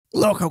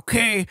Look,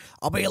 okay,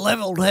 I'll be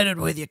level-headed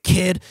with you,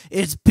 kid.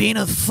 It's been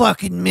a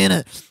fucking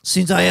minute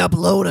since I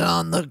uploaded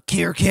on the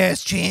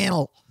Carecast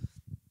channel.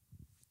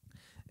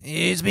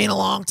 It's been a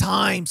long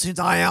time since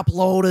I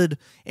uploaded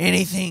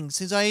anything.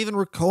 Since I even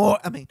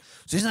recorded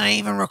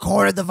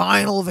the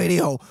vinyl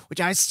video,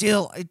 which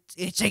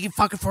it's taking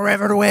fucking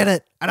forever to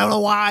edit. I don't know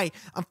why.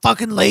 I'm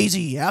fucking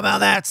lazy. How about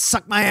that?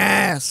 Suck my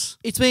ass.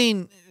 It's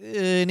been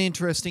an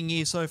interesting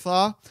year so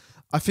far.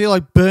 I feel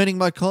like burning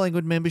my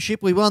Collingwood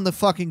membership. We won the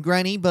fucking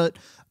granny, but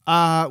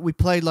we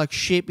played like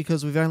shit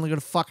because we've only got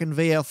a fucking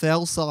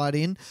VFL side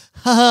in.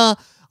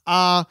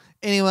 Haha.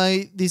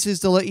 Anyway, this is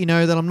to let you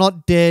know that I'm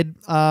not dead.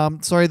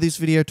 Sorry this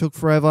video took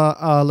forever.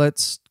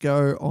 Let's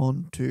go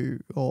on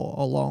to or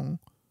along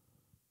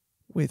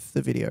with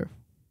the video.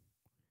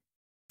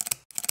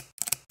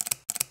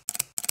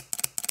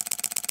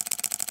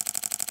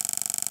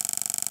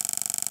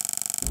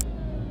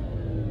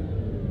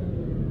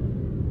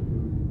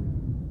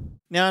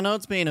 Now, I know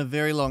it's been a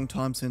very long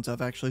time since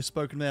I've actually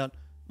spoken about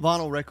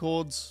vinyl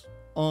records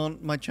on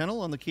my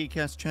channel, on the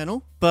Carecast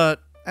channel,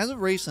 but as of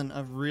recent,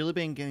 I've really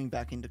been getting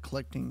back into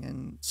collecting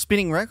and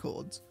spinning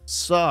records.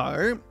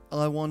 So,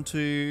 I want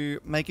to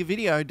make a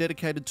video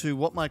dedicated to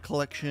what my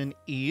collection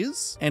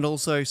is, and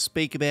also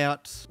speak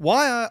about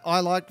why I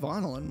like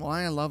vinyl and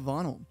why I love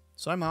vinyl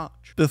so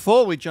much.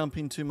 Before we jump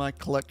into my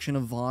collection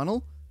of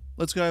vinyl,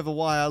 let's go over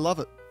why I love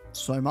it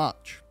so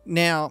much.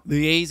 Now, the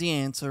easy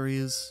answer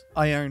is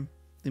I own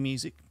the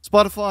music.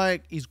 Spotify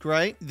is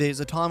great.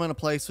 There's a time and a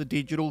place for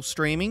digital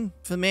streaming.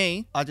 For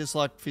me, I just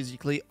like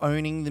physically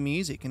owning the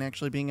music and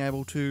actually being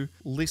able to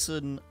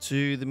listen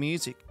to the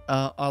music.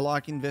 I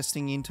like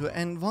investing into it,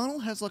 and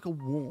vinyl has like a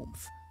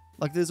warmth.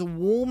 Like there's a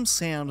warm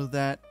sound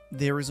that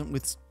there isn't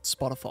with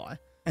Spotify,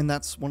 and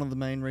that's one of the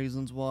main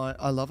reasons why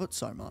I love it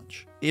so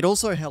much. It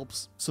also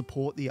helps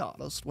support the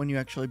artist when you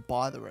actually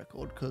buy the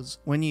record, because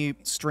when you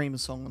stream a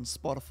song on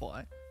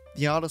Spotify,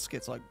 the artist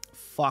gets like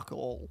fuck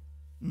all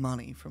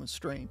money from a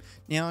stream.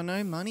 Now, I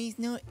know money's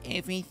not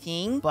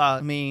everything, but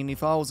I mean,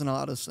 if I was an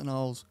artist and I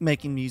was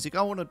making music,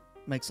 I want to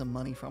make some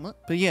money from it.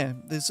 But yeah,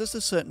 there's just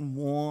a certain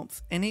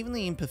warmth, and even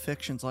the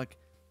imperfections, like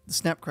the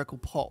snap crackle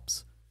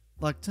pops,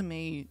 like to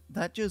me,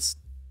 that just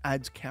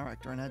adds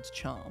character and adds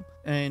charm.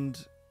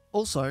 And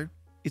also,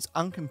 it's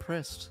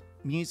uncompressed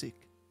music.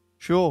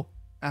 Sure,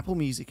 Apple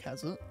Music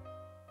has it.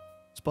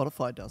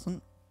 Spotify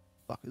doesn't.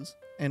 Fuckers.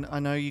 And I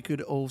know you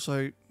could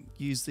also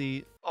use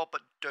the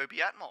Dolby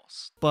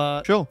Atmos.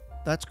 But sure,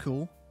 that's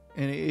cool.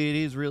 And it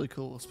is really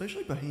cool,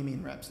 especially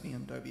Bohemian Rhapsody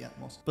and Dolby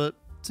Atmos. But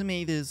to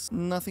me, there's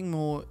nothing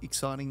more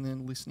exciting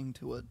than listening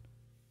to it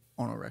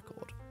on a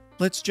record.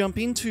 Let's jump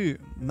into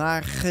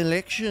my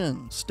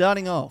collection.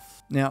 Starting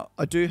off, now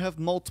I do have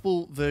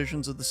multiple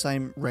versions of the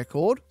same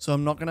record, so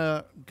I'm not going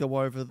to go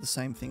over the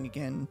same thing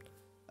again,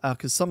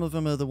 because some of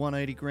them are the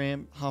 180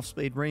 gram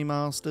half-speed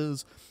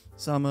remasters,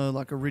 some are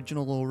like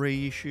original or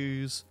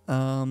reissues.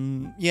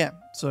 Yeah,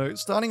 so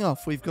starting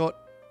off, we've got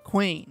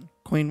Queen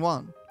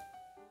 1.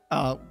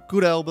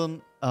 Good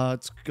album.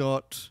 It's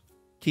got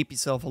Keep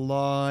Yourself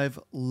Alive,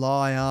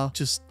 Liar.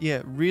 Just,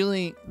 yeah,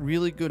 really,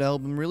 really good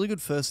album. Really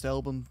good first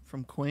album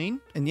from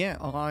Queen. And yeah,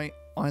 I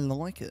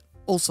like it.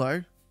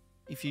 Also,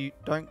 if you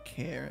don't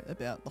care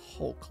about the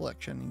whole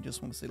collection and you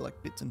just want to see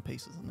like bits and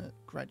pieces and it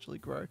gradually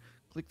grow,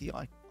 click the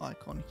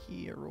icon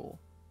here or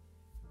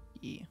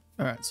here.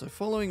 Alright, so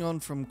following on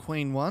from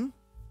Queen 1,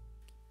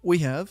 we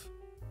have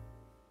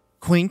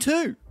Queen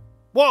 2.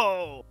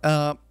 Whoa!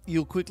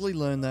 You'll quickly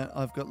learn that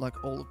I've got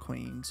like all of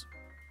Queen's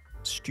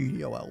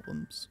studio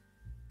albums.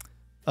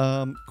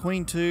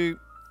 Queen 2,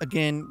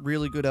 again,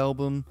 really good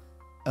album.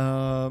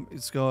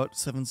 It's got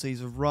Seven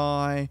Seas of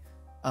Rye,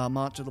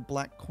 March of the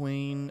Black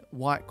Queen,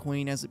 White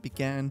Queen As It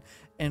Began.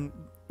 And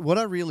what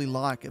I really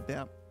like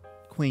about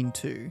Queen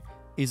 2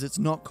 is it's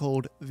not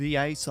called the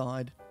A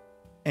side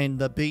and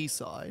the B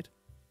side.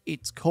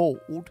 It's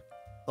called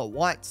the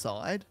white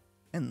side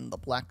and the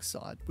black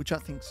side, which I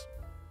think's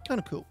kind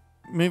of cool.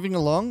 Moving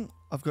along,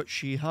 I've got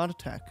Sheer Heart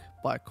Attack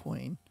by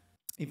Queen.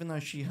 Even though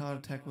Sheer Heart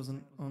Attack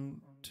wasn't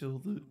until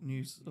the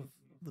News of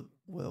the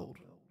World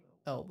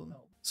album.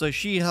 So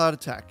Sheer Heart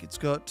Attack, it's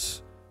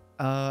got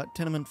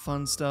Tenement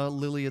Funstar,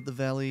 Lily of the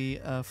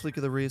Valley, Flick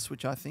of the Wrist,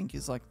 which I think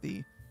is like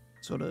the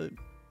sort of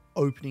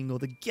opening or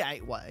the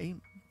gateway,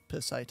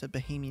 per se, to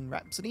Bohemian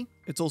Rhapsody.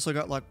 It's also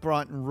got like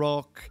Brighton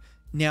Rock,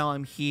 Now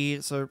I'm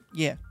Here. So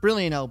yeah,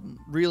 brilliant album.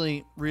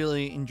 Really,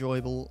 really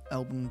enjoyable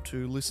album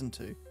to listen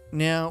to.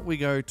 Now we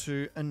go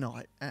to A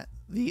Night at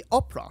the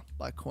Opera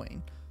by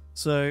Queen.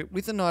 So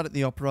with A Night at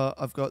the Opera,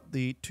 I've got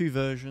the two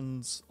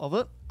versions of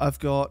it. I've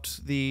got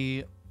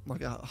the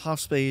like a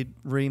half-speed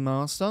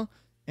remaster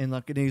and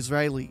like an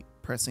Israeli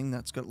pressing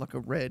that's got like a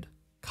red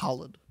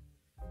coloured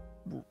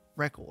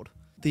record.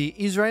 The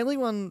Israeli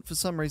one, for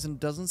some reason,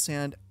 doesn't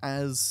sound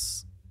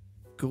as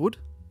good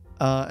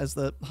as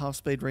the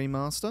half-speed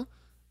remaster.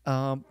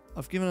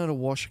 I've given it a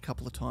wash a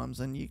couple of times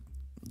and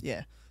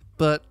yeah.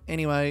 But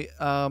anyway,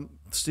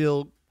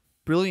 still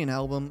brilliant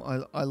album.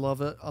 I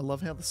love it. I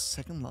love how the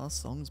second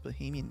last song is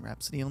Bohemian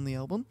Rhapsody on the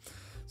album.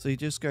 So you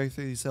just go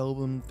through this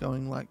album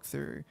going like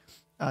through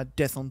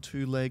Death on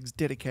Two Legs,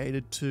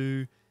 Dedicated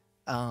to,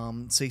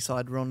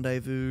 Seaside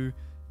Rendezvous,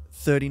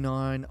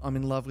 39, I'm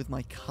in Love with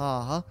My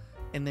Car,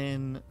 and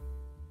then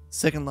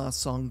second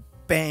last song,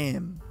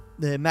 bam,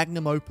 their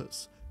magnum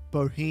opus,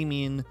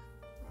 Bohemian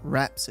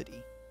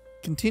Rhapsody.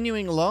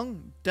 Continuing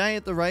along, Day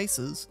at the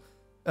Races,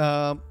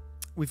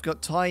 we've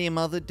got Tie Your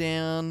Mother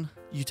Down,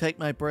 You Take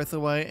My Breath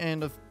Away,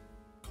 and of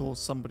course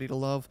Somebody to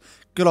Love,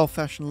 Good Old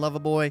Fashioned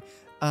Loverboy.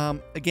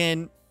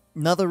 Again,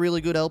 another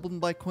really good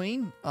album by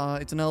Queen.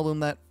 It's an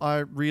album that I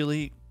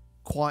really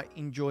quite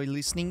enjoy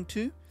listening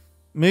to.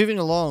 Moving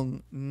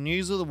along,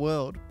 News of the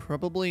World,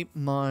 probably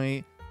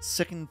my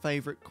second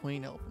favourite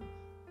Queen album.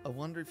 I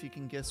wonder if you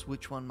can guess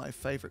which one my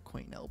favourite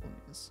Queen album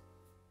is.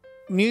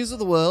 News of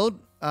the World,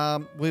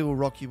 We Will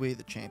Rock You, We're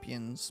the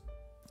Champions.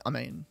 I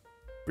mean,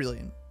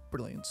 brilliant,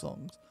 brilliant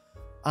songs.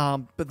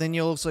 But then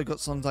you also got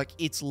songs like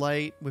It's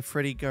Late, where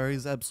Freddie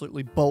goes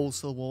absolutely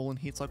bowls to the wall and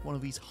hits like one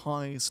of his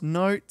highest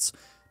notes.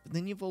 But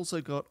then you've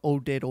also got All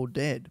Dead, All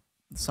Dead,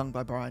 sung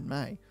by Brian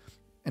May.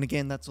 And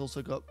again, that's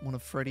also got one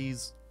of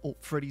Freddie's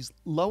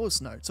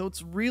lowest notes. So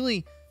it's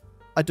really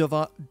a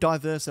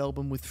diverse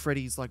album with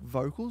Freddie's like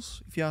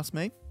vocals, if you ask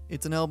me.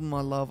 It's an album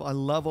I love. I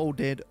love All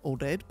Dead, All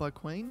Dead by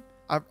Queen.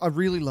 I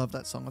really love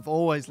that song. I've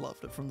always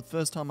loved it. From the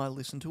first time I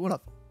listened to it, I've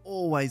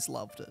always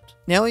loved it.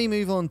 Now we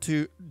move on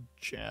to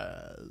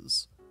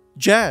jazz.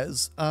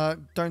 Jazz,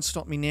 Don't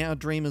Stop Me Now,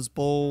 Dreamer's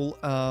Ball,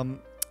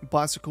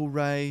 Bicycle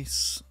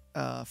Race,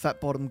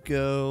 Fat Bottom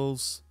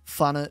Girls,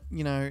 Fun It,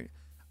 you know.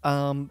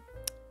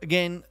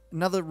 Again,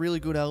 another really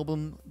good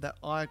album that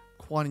I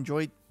quite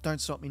enjoyed. Don't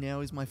Stop Me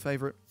Now is my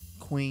favourite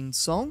Queen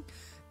song.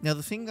 Now,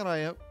 the thing that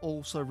I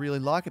also really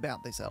like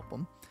about this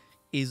album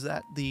is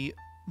that the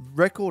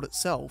record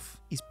itself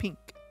is pink.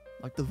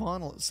 Like, the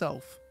vinyl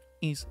itself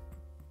is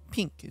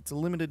pink. It's a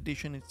limited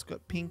edition. It's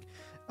got pink.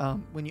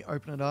 When you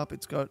open it up,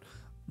 it's got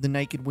the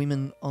naked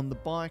women on the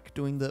bike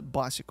doing the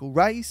bicycle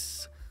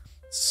race.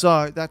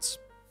 So that's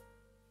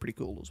pretty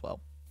cool as well.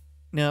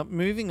 Now,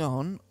 moving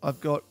on, I've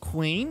got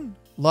Queen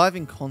live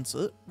in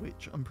concert,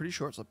 which I'm pretty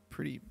sure it's a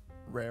pretty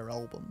rare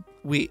album,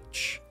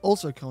 which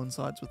also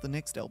coincides with the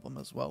next album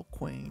as well,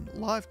 Queen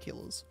Live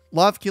Killers.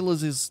 Live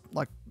Killers is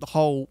like the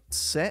whole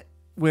set,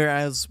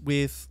 whereas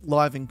with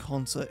live in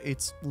concert,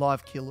 it's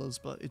Live Killers,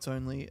 but it's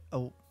only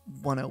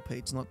one LP,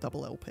 it's not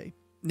double LP.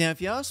 Now,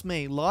 if you ask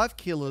me, Live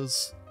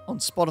Killers on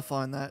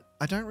Spotify and that,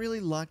 I don't really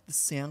like the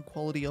sound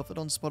quality of it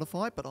on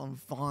Spotify, but on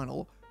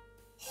vinyl,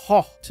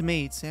 to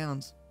me, it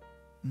sounds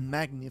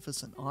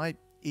magnificent.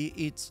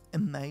 It's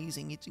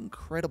amazing. It's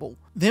incredible.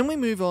 Then we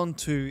move on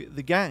to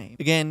The Game.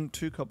 Again,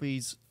 2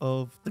 copies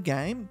of The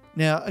Game.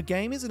 Now, A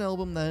Game is an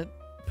album that,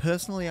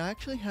 personally, I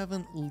actually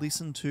haven't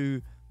listened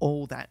to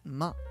all that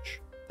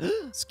much.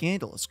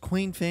 Scandalous.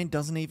 Queen fan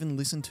doesn't even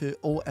listen to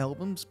all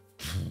albums.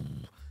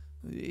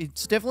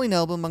 It's definitely an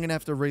album I'm going to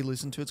have to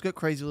re-listen to. It's got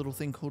Crazy Little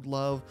Thing Called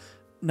Love.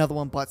 Another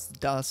one, Bites the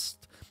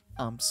Dust.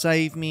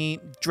 Save Me.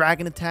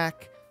 Dragon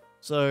Attack.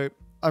 So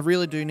I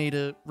really do need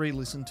to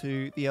re-listen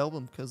to the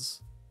album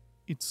because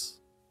it's,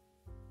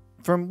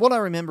 from what I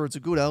remember, it's a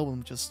good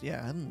album. Just,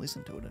 yeah, I haven't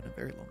listened to it in a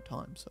very long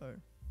time. So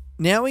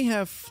now we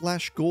have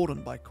Flash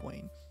Gordon by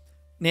Queen.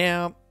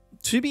 Now,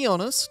 to be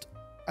honest,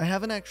 I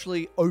haven't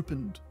actually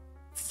opened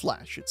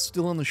Flash. It's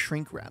still on the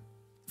shrink wrap.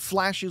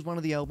 Flash is one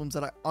of the albums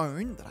that I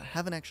own that I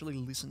haven't actually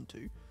listened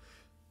to.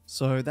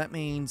 So that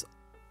means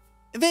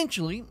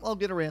eventually I'll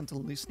get around to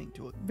listening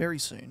to it very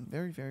soon.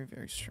 Very, very,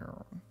 very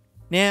soon.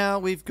 Now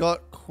we've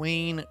got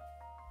Queen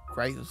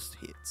Greatest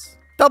Hits.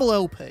 Double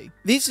LP.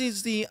 This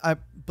is the, I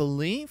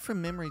believe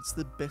from memory, it's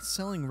the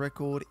best-selling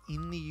record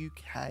in the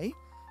UK.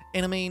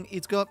 And I mean,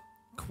 it's got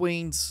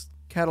Queen's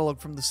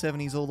catalogue from the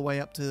 70s all the way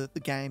up to The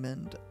Game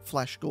and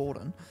Flash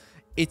Gordon.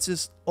 It's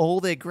just all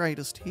their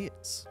greatest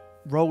hits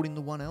rolled into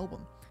one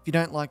album. If you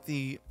don't like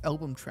the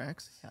album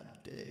tracks, how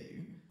dare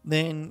you,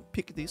 then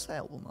pick this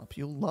album up.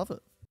 You'll love it.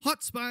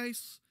 Hot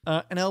Space.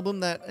 An album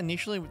that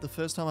initially, the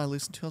first time I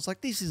listened to, I was like,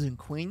 this isn't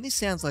Queen. This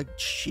sounds like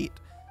shit.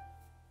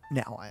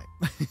 Now I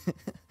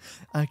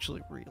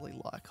actually really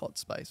like Hot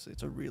Space.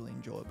 It's a really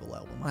enjoyable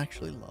album. I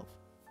actually love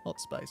Hot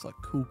Space, like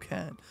Cool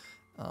Cat,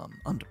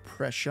 Under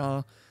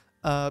Pressure.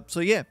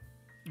 So yeah,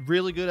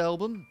 really good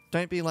album.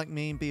 Don't be like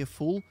me and be a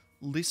fool.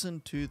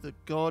 Listen to the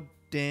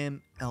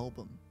goddamn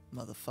album,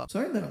 motherfucker.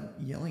 Sorry that I'm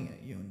yelling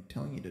at you and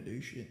telling you to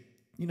do shit.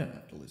 You don't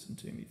have to listen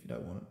to me if you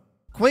don't want it.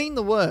 Queen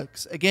The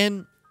Works.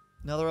 Again,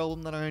 another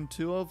album that I own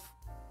 2 of.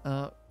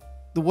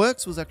 The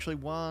Works was actually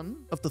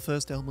one of the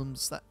first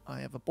albums that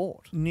I ever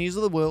bought. News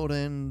of the World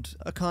and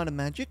A Kind of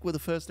Magic were the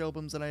first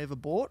albums that I ever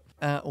bought.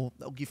 Or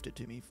they'll gift it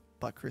to me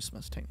by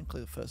Christmas.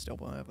 Technically, the first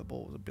album I ever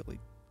bought was a Billie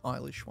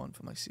Eilish one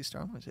for my sister.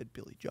 I almost said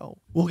Billy Joel.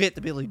 We'll get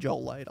to Billy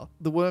Joel later.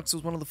 The Works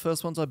was one of the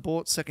first ones I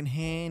bought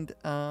secondhand.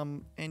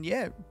 And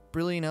yeah,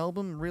 brilliant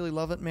album. Really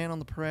love it. Man on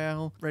the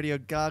Prowl, Radio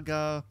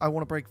Gaga, I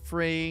Want to Break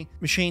Free,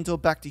 Machines or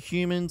Back to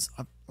Humans.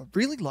 I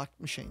really like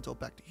Machines or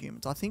Back to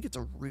Humans. I think it's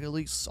a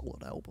really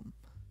solid album.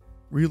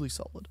 Really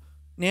solid.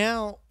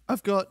 Now,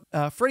 I've got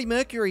Freddie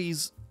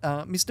Mercury's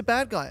Mr.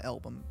 Bad Guy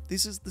album.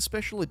 This is the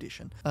special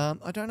edition.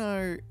 I don't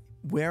know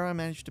where I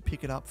managed to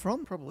pick it up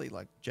from, probably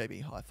like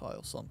JB Hi-Fi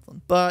or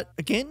something. But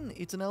again,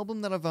 it's an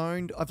album that I've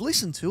owned. I've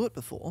listened to it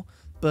before,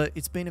 but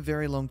it's been a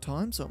very long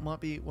time, so it might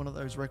be one of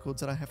those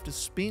records that I have to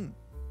spin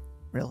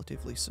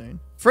relatively soon.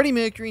 Freddie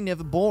Mercury,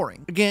 Never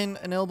Boring. Again,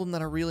 an album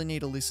that I really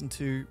need to listen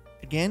to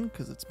again,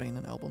 because it's been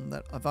an album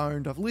that I've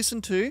owned, I've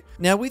listened to.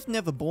 Now with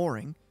Never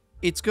Boring,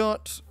 it's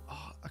got,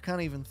 I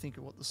can't even think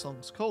of what the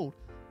song's called.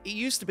 It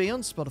used to be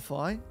on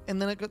Spotify,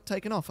 and then it got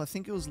taken off. I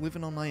think it was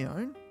Living on My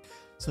Own.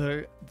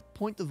 So,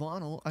 point to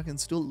vinyl, I can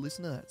still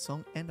listen to that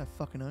song, and I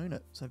fucking own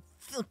it. So,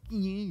 fuck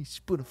you,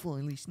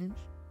 Spotify listeners.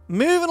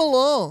 Moving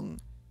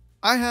along,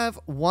 I have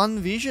One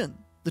Vision,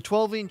 the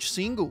 12-inch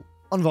single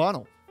on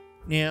vinyl.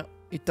 Now,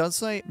 it does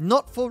say,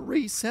 not for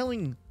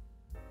reselling,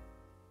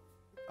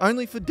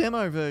 only for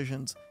demo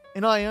versions,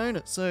 and I own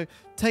it. So,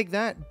 take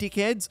that,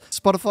 dickheads.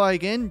 Spotify,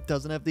 again,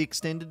 doesn't have the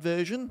extended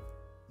version.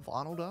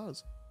 Vinyl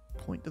does.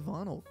 Point to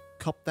vinyl.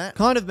 Cop that.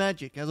 Kind of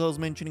Magic, as I was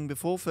mentioning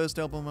before, first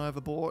album I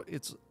ever bought.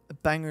 It's a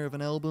banger of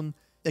an album.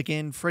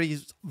 Again,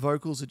 Freddie's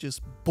vocals are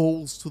just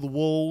balls to the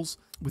walls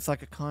with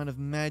like a kind of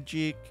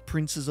magic,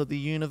 Princes of the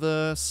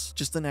Universe,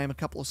 just to name a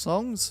couple of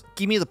songs.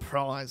 Give me the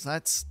prize.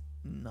 That's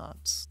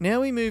nuts.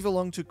 Now we move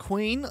along to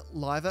Queen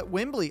Live at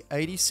Wembley,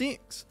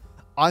 86.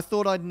 I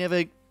thought I'd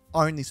never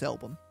own this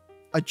album.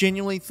 I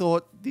genuinely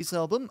thought this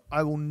album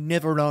I will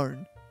never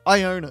own.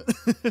 I own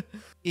it.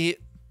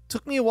 It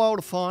took me a while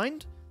to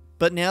find,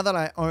 but now that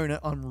I own it,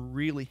 I'm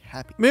really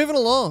happy. Moving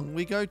along,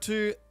 we go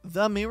to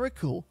The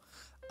Miracle.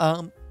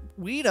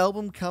 Weird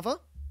album cover.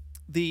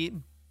 The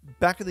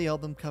back of the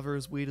album cover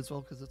is weird as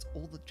well because it's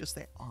all just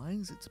their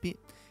eyes. It's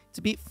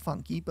a bit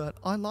funky, but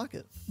I like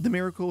it. The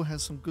Miracle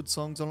has some good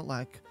songs on it,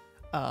 like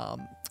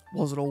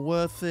Was It All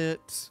Worth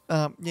It?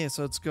 Yeah,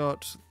 so it's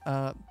got,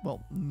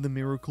 well, The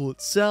Miracle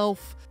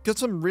itself. Got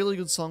some really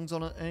good songs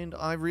on it, and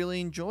I really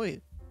enjoy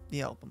it.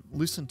 The album.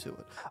 Listen to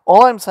it.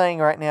 All I'm saying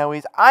right now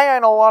is I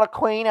own a lot of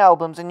Queen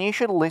albums and you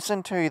should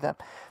listen to them.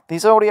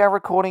 This audio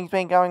recording's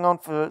been going on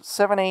for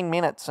 17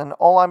 minutes and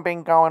all I've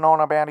been going on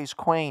about is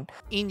Queen.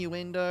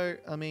 Innuendo,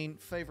 I mean,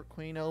 favourite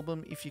Queen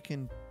album if you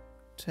can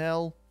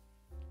tell.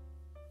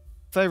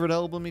 Favourite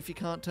album if you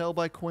can't tell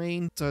by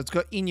Queen. So it's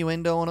got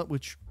Innuendo on it,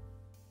 which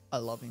I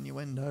love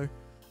Innuendo.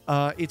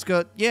 It's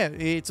got, yeah,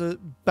 it's a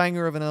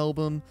banger of an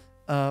album.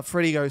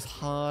 Freddie goes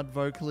hard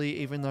vocally,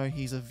 even though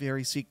he's a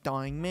very sick,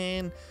 dying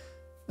man.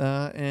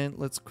 And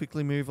let's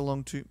quickly move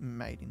along to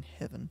Made in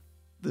Heaven.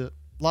 The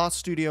last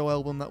studio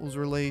album that was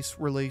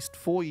released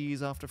 4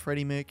 years after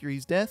Freddie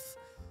Mercury's death.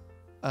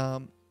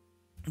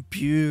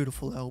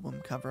 Beautiful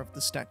album cover of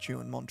the statue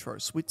in Montreux,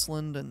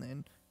 Switzerland. And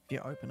then if you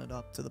open it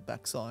up to the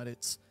backside,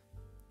 it's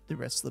the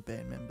rest of the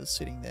band members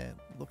sitting there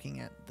looking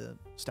at the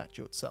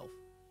statue itself.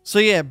 So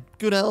yeah,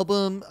 good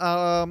album.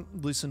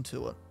 Listen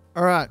to it.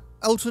 Alright,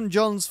 Elton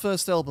John's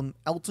first album,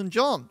 Elton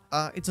John.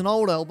 It's an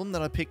old album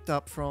that I picked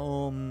up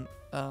from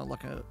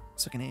like a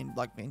secondhand,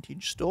 like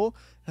vintage store.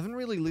 Haven't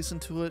really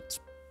listened to it.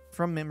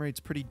 From memory, it's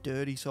pretty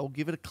dirty, so I'll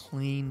give it a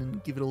clean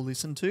and give it a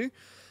listen to.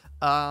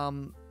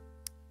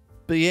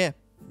 But yeah,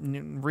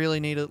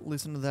 really need to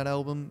listen to that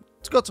album.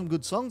 It's got some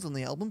good songs on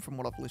the album from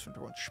what I've listened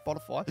to on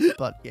Spotify.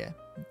 But yeah,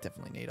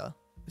 definitely need to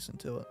listen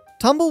to it.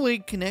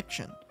 Tumbleweed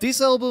Connection.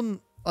 This album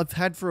I've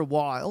had for a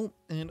while,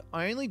 and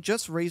I only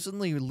just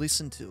recently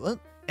listened to it,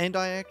 and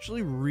I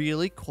actually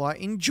really quite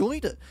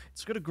enjoyed it.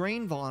 It's got a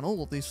green vinyl,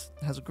 well, this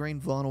has a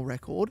green vinyl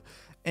record,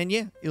 and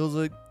yeah, it was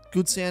a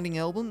good sounding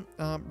album.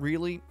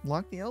 Really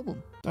liked the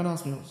album. Don't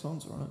ask me what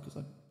songs are on it, because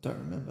I don't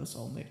remember, so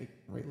I'll need to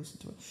re-listen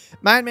to it.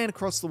 Madman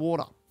Across the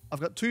Water. I've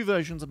got two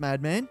versions of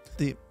Madman,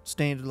 the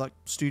standard like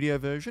studio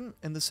version,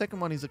 and the second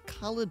one is a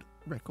coloured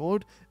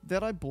record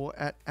that I bought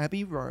at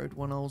Abbey Road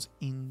when I was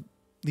in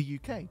the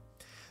UK.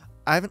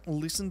 I haven't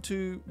listened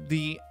to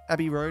the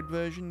Abbey Road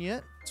version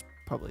yet. It's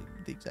probably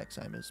the exact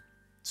same as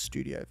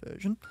studio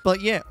version. But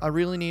yeah, I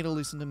really need to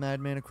listen to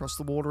Madman Across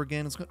the Water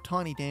again. It's got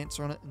Tiny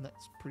Dancer on it, and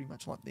that's pretty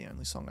much like the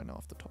only song I know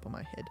off the top of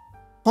my head.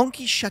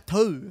 Honky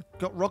Chateau.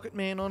 Got Rocket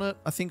Man on it.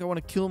 I Think I Want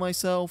to Kill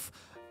Myself.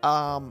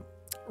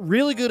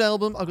 Really good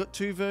album. I've got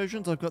two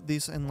versions. I've got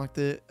this and like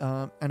the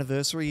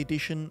anniversary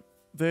edition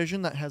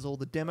version that has all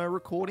the demo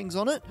recordings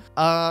on it.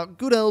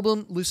 Good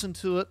album. Listen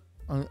to it.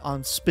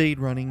 I'm speed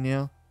running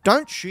now.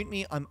 Don't Shoot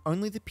Me, I'm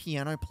Only the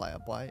Piano Player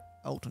by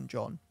Elton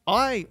John.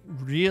 I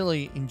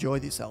really enjoy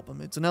this album.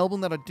 It's an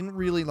album that I didn't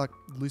really like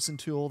listen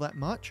to all that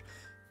much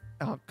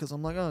because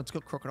I'm like, oh, it's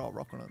got Crocodile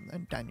Rock on it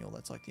and Daniel.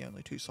 That's like the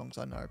only two songs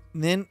I know.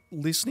 And then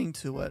listening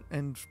to it,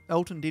 and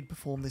Elton did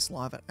perform this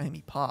live at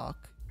Amy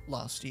Park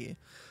last year,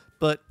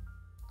 but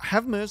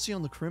Have Mercy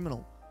on the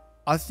Criminal,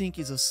 I think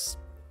it's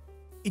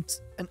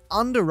an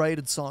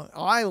underrated song.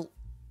 I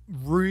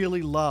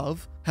really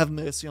love Have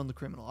Mercy on the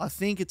Criminal. I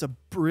think it's a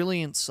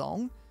brilliant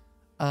song.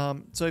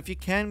 So if you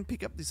can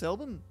pick up this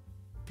album,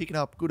 pick it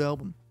up. Good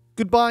album.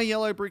 Goodbye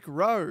Yellow Brick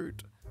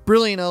Road.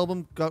 Brilliant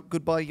album. Got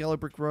Goodbye Yellow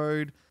Brick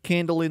Road,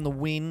 Candle in the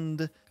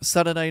Wind,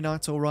 Saturday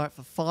Night's Alright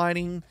for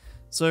Fighting.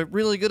 So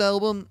really good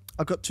album.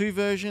 I've got two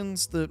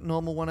versions, the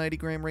normal 180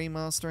 gram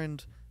remaster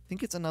and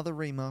think it's another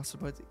remaster,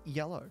 but it's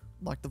yellow.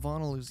 Like the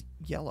vinyl is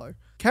yellow.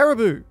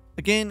 Caribou.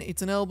 Again,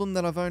 it's an album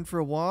that I've owned for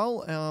a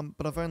while,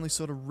 but I've only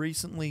sort of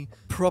recently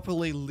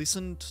properly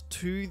listened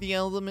to the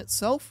album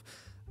itself.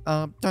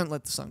 Don't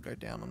Let the Sun Go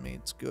Down on Me,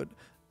 it's good.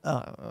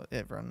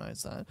 Everyone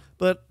knows that.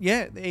 But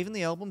yeah, even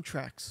the album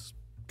tracks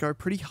go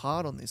pretty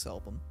hard on this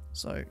album.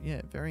 So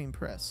yeah, very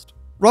impressed.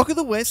 Rock of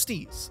the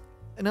Westies.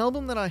 An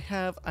album that I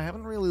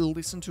haven't really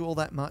listened to all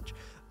that much.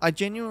 I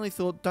genuinely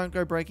thought Don't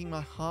Go Breaking My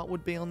Heart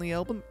would be on the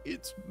album.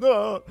 It's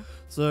not.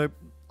 So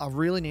I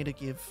really need to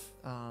give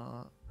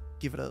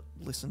it a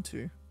listen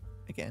to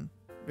again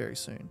very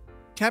soon.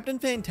 Captain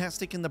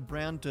Fantastic and the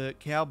Brown Dirt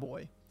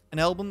Cowboy. An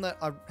album that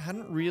I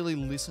hadn't really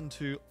listened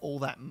to all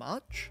that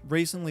much.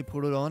 Recently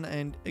put it on,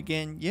 and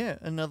again, yeah,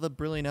 another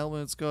brilliant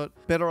album. It's got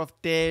Better Off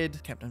Dead,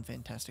 Captain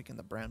Fantastic and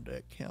the Brown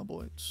Dirt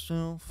Cowboy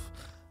itself.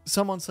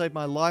 Someone Saved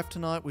My Life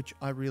Tonight, which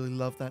I really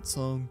love that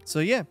song. So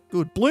yeah,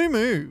 good. Blue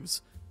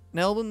Moves. An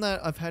album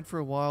that I've had for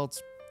a while.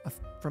 It's,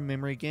 from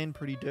memory again,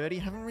 pretty dirty.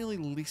 Haven't really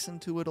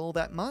listened to it all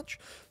that much,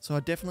 so I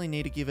definitely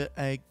need to give it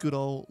a good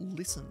old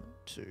listen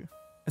to.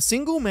 A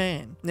Single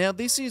Man. Now,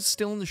 this is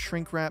still in the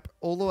shrink wrap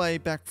all the way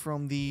back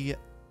from the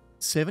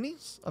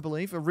 70s, I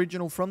believe.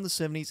 Original from the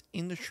 70s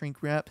in the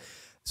shrink wrap.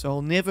 So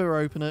I'll never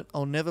open it.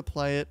 I'll never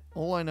play it.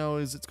 All I know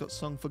is it's got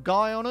Song for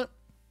Guy on it.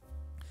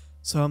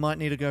 So I might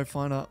need to go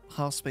find a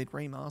half-speed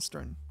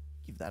remaster and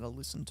give that a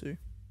listen to.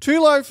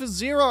 Too Low for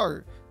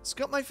Zero. It's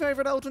got my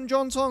favourite Elton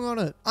John song on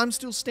it. I'm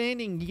Still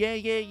Standing. Yeah,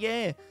 yeah,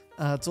 yeah.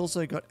 It's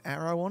also got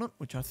Arrow on it,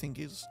 which I think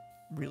is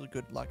really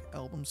good, like,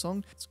 album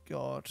song. It's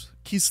got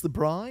Kiss the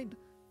Bride.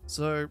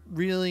 So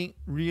really,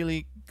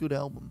 really good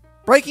album.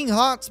 Breaking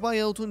Hearts by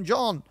Elton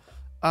John.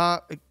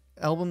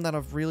 Album that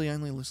I've really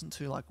only listened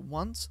to like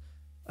once.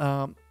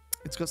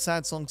 It's got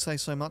Sad Song Say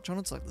So Much on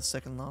it. It's like the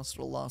second last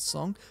or last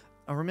song.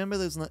 I remember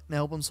there's an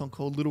album song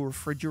called Little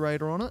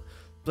Refrigerator on it.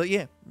 But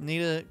yeah, need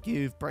to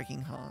give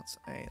Breaking Hearts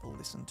a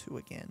listen to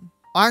again.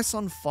 Ice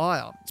on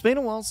Fire. It's been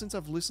a while since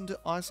I've listened to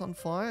Ice on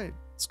Fire.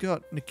 It's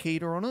got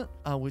Nikita on it,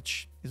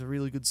 which is a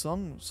really good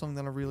song. A song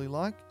that I really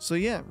like. So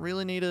yeah,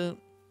 really need to...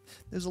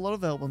 There's a lot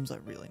of albums I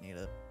really need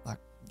to like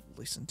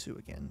listen to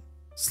again.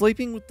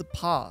 Sleeping with the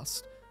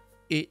Past.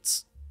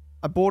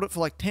 I bought it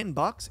for like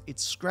 $10.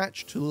 It's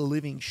scratched to the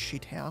living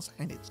shithouse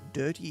and it's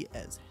dirty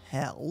as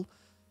hell.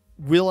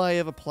 Will I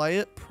ever play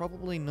it?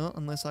 Probably not,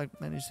 unless I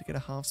manage to get a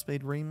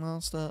half-speed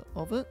remaster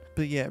of it.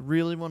 But yeah,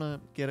 really want to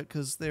get it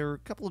because there are a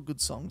couple of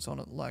good songs on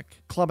it,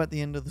 like Club at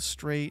the End of the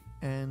Street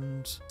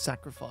and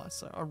Sacrifice.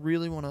 So I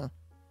really want to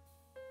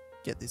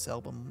get this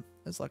album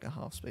as like a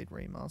half-speed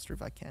remaster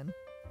if I can.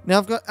 Now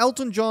I've got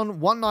Elton John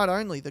One Night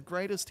Only, The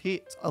Greatest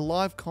Hits, a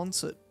live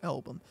concert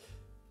album,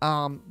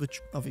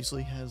 which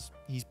obviously has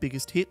his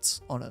biggest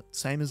hits on it,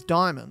 same as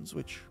Diamonds,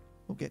 which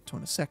we'll get to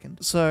in a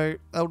second. So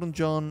Elton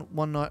John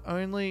One Night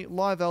Only,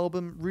 live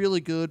album,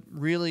 really good,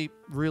 really,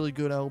 really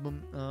good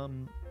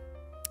album.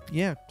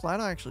 Yeah,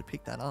 glad I actually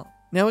picked that up.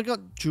 Now we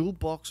got Jewel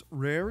Box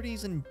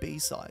Rarities and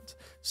B-Sides,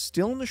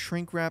 still in the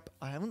shrink wrap.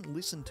 I haven't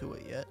listened to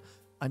it yet.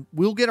 I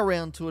will get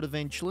around to it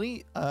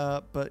eventually,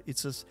 but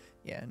it's just,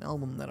 yeah, an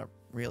album that I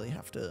really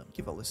have to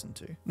give a listen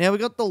to. Now we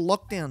got the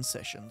Lockdown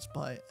Sessions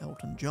by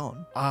Elton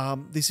John.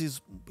 This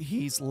is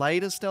his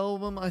latest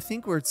album, I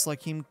think, where it's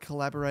like him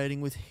collaborating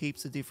with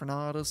heaps of different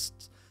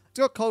artists. It's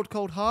got Cold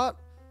Cold Heart.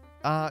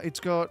 It's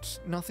got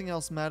Nothing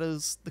Else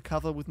Matters, the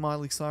cover with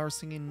Miley Cyrus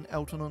singing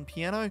Elton on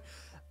piano.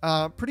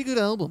 Pretty good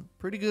album.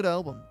 Pretty good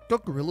album.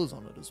 Got Gorillaz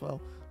on it as well.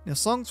 Now,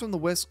 Songs from the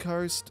West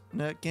Coast,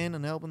 again,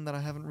 an album that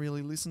I haven't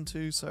really listened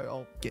to, so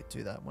I'll get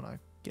to that when I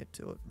get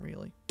to it,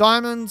 really.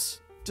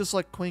 Diamonds, just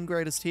like Queen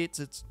Greatest Hits,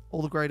 it's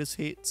all the greatest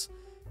hits.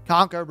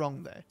 Can't go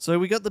wrong there. So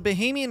we got the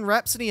Bohemian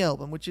Rhapsody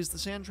album, which is the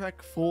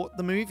soundtrack for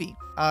the movie,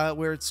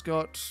 where it's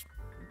got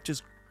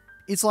just...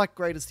 It's like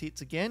greatest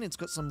hits again. It's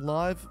got some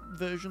live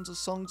versions of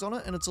songs on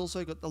it, and it's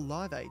also got the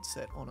Live Aid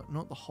set on it,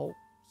 not the whole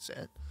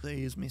set.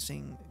 He is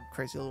missing a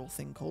crazy little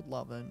thing called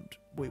Love and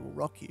We Will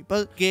Rock You.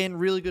 But again,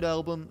 really good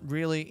album,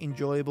 really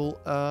enjoyable.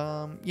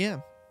 Yeah.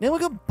 Now we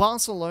got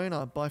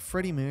Barcelona by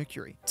Freddie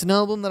Mercury. It's an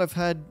album that I've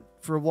had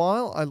for a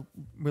while. I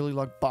really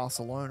like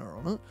Barcelona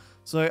on it.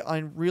 So I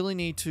really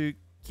need to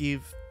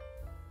give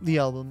the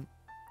album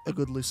a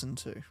good listen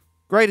to.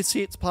 Greatest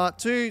Hits Part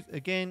 2.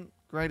 Again,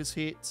 greatest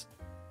hits,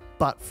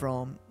 but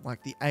from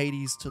like the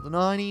 80s to the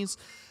 90s.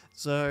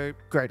 So,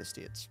 greatest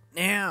hits.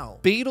 Now,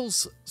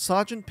 Beatles,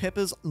 Sgt.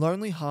 Pepper's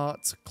Lonely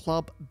Hearts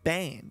Club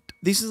Band.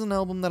 This is an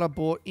album that I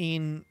bought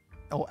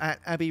at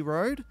Abbey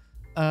Road.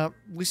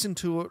 Listened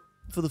to it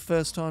for the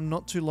first time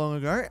not too long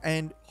ago,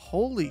 and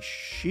holy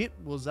shit,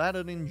 was that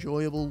an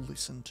enjoyable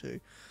listen to.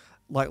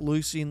 Like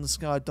Lucy in the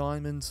Sky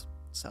Diamonds,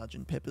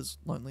 Sgt. Pepper's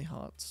Lonely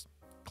Hearts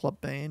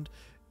Club Band.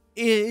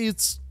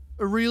 It's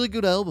a really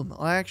good album.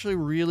 I actually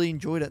really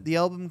enjoyed it. The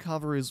album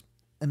cover is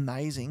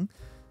amazing,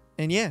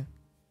 and yeah,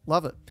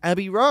 love it.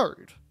 Abbey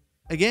Road,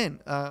 again,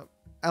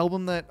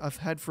 album that I've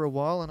had for a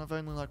while and I've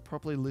only like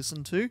properly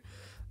listened to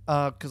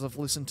because I've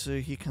listened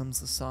to Here Comes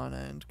the Sun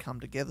and Come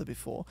Together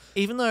before.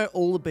 Even though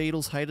all the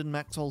Beatles hated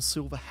Maxwell's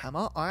Silver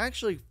Hammer, I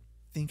actually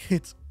think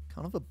it's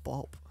kind of a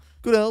bop.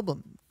 Good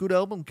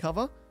album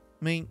cover.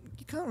 I mean,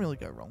 you can't really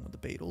go wrong with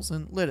the Beatles,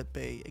 and Let It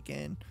Be,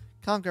 again.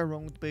 Can't go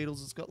wrong with the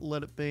Beatles. It's got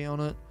Let It Be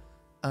on it.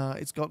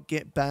 It's got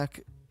Get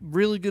Back.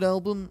 Really good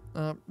album.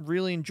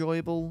 Really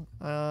enjoyable.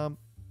 I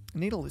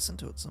need to listen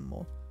to it some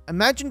more.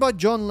 Imagine by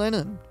John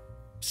Lennon.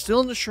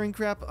 Still in the shrink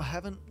wrap. I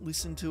haven't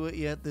listened to it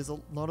yet. There's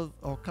a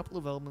couple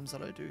of albums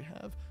that I do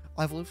have.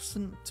 I've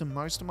listened to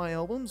most of my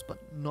albums,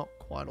 but not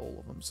quite all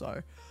of them,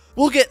 so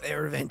we'll get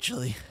there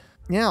eventually.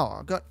 Now,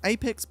 I got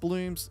Apex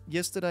Blooms,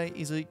 Yesterday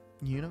is a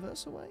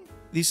Universe Away.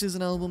 This is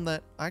an album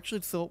that I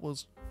actually thought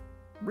was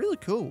really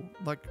cool.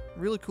 Like,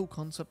 really cool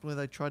concept where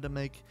they tried to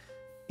make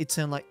it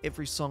sound like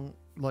every song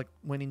like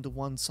went into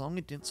one song.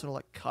 It didn't sort of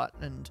like cut,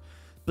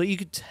 but you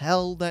could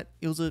tell that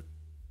it was a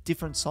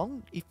different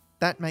song, if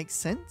that makes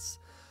sense.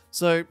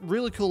 So,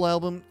 really cool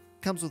album.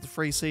 Comes with a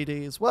free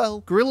CD as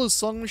well. Gorillaz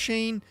Song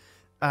Machine,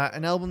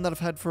 an album that I've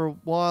had for a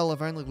while.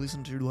 I've only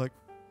listened to like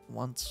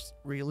once,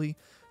 really.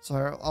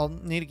 So I'll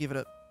need to give it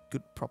a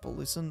good proper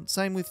listen.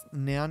 Same with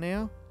Now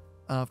Now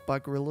by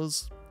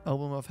Gorillaz,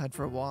 album I've had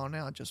for a while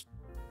now. I just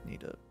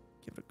need to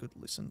give it a good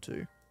listen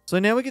to. So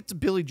now we get to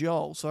Billy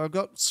Joel. So I've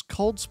got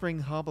Cold Spring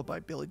Harbor by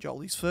Billy Joel,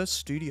 his first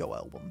studio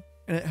album.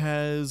 And it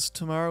has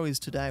Tomorrow Is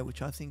Today,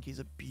 which I think is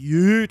a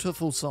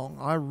beautiful song.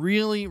 I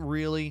really,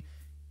 really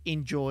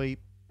enjoy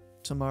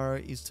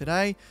Tomorrow Is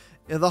Today.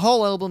 The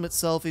whole album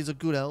itself is a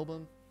good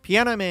album.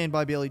 Piano Man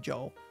by Billy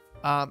Joel.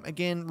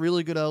 Again,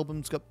 really good album.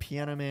 It's got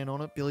Piano Man on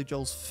it, Billy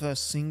Joel's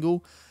first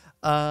single,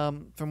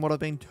 from what I've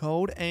been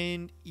told.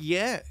 And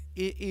yeah,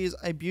 it is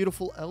a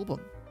beautiful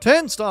album.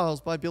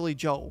 Turnstiles by Billy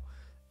Joel.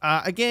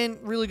 Again,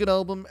 really good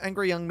album.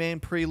 Angry Young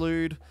Man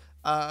Prelude.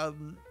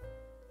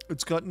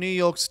 It's got New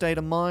York State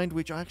of Mind,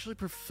 which I actually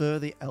prefer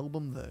the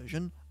album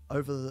version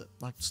over the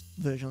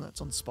version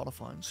that's on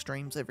Spotify and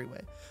streams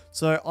everywhere.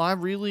 So I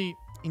really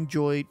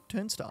enjoyed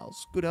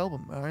Turnstiles. Good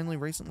album. I only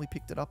recently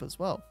picked it up as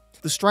well.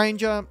 The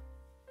Stranger,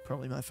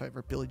 probably my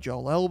favorite Billy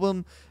Joel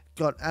album.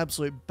 Got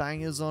absolute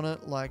bangers on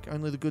it, like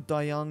Only the Good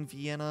Die Young,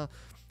 Vienna,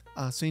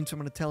 Scenes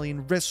from an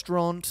Italian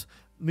Restaurant,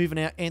 Moving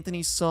Out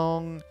Anthony's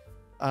Song,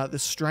 The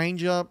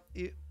Stranger.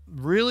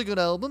 Really good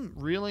album,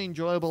 really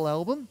enjoyable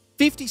album.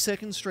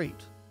 52nd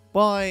Street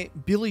by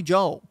Billy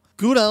Joel.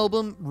 Good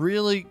album,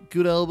 really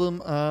good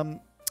album.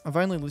 I've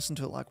only listened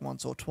to it like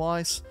once or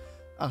twice,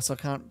 so I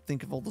can't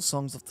think of all the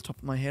songs off the top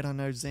of my head. I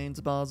know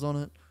Zanzibar's on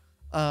it.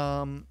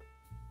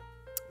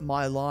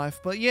 My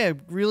Life. But yeah,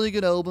 really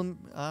good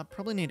album.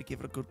 Probably need to give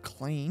it a good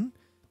clean.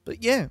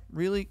 But yeah,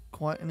 really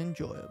quite an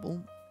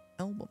enjoyable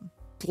album.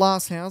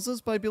 Glass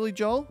Houses by Billy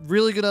Joel.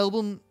 Really good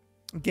album.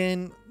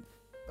 Again,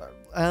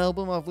 an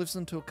album I've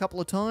listened to a couple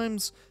of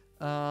times.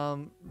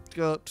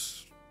 Got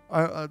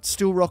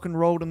Still Rock and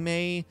Roll to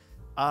Me.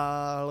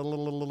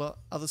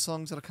 Other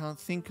songs that I can't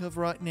think of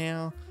right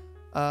now.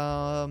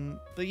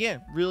 But yeah,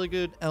 really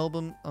good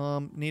album.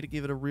 Need to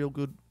give it a real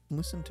good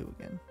listen to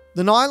again.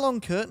 The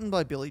Nylon Curtain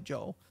by Billy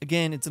Joel.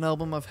 Again, it's an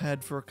album I've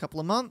had for a couple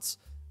of months.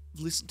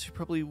 Listened to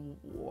probably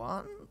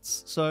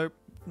once, so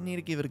need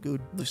to give it a good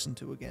listen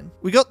to again.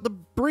 We got The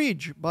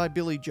Bridge by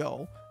Billy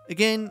Joel.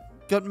 Again,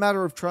 got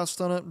Matter of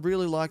Trust on it.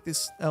 Really like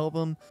this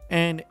album.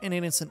 And An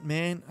Innocent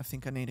Man. I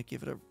think I need to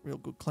give it a real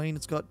good clean.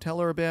 It's got Tell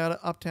Her About It,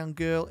 Uptown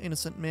Girl,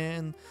 Innocent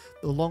Man,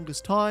 The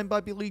Longest Time by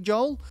Billy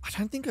Joel. I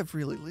don't think I've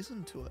really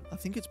listened to it. I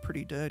think it's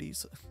pretty dirty.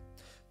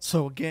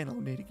 So again, I'll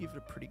need to give it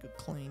a pretty good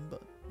clean,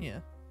 but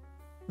yeah.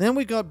 Then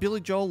we got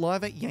Billy Joel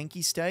live at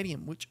Yankee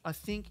Stadium, which I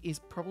think is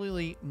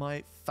probably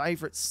my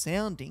favourite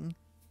sounding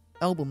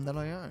album that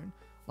I own.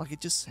 Like, it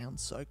just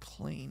sounds so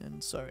clean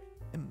and so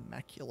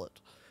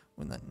immaculate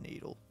when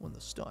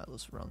the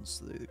stylus runs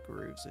through the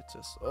grooves. It's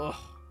just, ugh.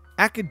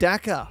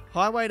 Akadaka,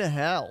 Highway to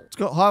Hell. It's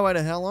got Highway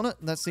to Hell on it,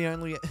 and that's the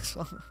only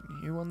song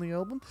new on the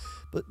album.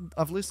 But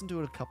I've listened to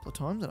it a couple of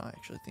times, and I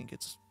actually think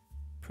it's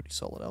a pretty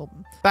solid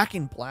album. Back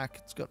in Black,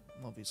 it's got,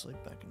 obviously,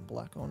 Back in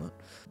Black on it.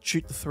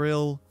 Shoot the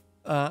Thrill,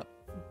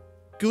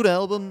 good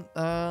album,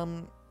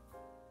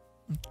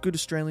 good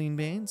Australian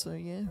band, so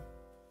yeah.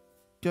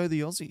 Go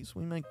the Aussies.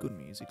 We make good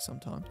music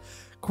sometimes.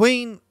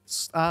 Queen,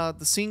 the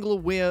single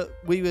We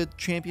Were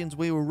Champions,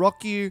 We Will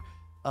Rock You,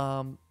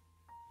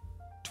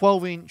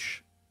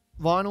 12-inch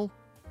vinyl.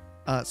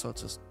 So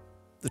it's just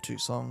the two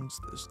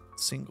songs, the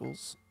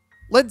singles.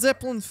 Led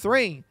Zeppelin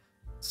 3,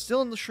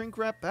 still in the shrink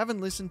wrap. I haven't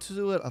listened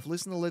to it. I've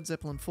listened to Led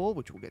Zeppelin 4,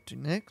 which we'll get to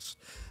next.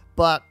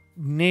 But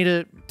need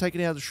to take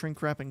it out of the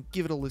shrink wrap and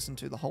give it a listen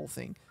to, the whole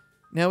thing.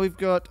 Now we've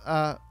got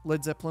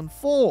Led Zeppelin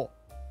 4,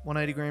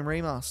 180 gram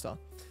remaster.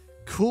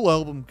 Cool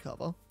album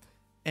cover.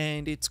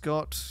 And it's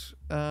got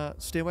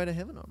Stairway to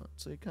Heaven on it.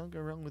 So you can't go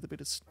wrong with a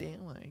bit of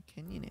Stairway,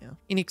 can you now?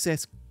 In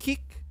Excess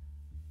Kick.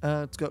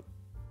 It's got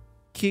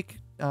Kick,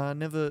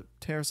 Never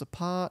Tear Us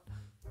Apart.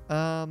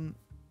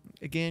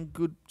 Again,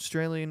 good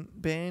Australian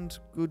band.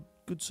 Good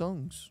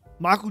songs.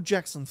 Michael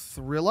Jackson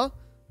Thriller.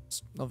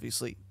 It's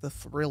obviously the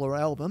Thriller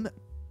album.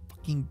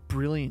 Fucking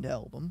brilliant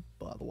album,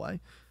 by the way.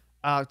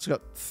 It's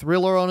got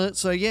Thriller on it.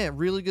 So yeah,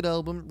 really good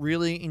album.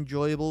 Really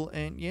enjoyable.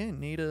 And yeah,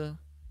 need to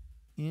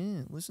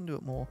listen to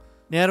it more.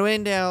 Now to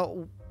end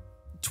our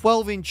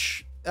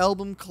 12-inch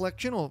album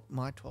collection, or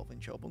my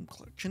 12-inch album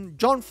collection.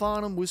 John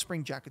Farnham,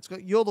 Whispering Jack. It's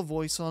got You're the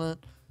Voice on it.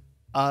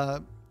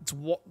 It's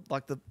what,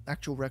 like, the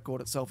actual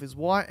record itself is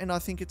white, and I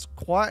think it's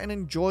quite an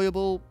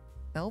enjoyable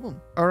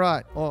album. All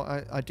right. Oh,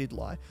 I did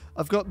lie.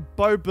 I've got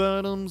Bo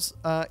Burnham's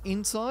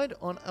Inside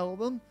on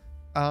album,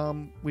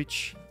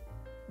 which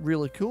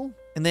really cool.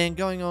 And then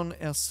going on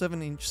our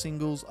 7-inch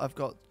singles, I've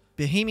got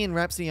Bohemian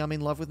Rhapsody, I'm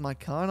in Love with My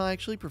Car, and I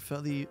actually prefer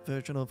the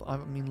version of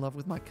I'm in Love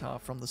with My Car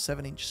from the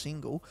 7-inch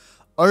single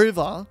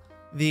over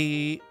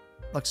the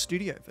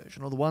studio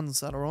version, or the ones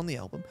that are on the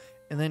album.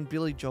 And then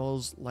Billy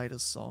Joel's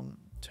latest song,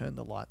 Turn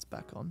the Lights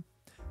Back On.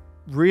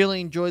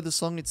 Really enjoyed the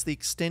song. It's the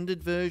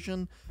extended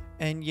version,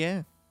 and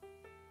yeah.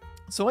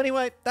 So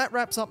anyway, that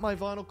wraps up my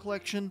vinyl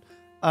collection.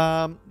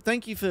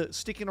 Thank you for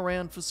sticking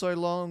around for so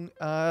long.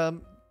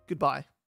 Goodbye.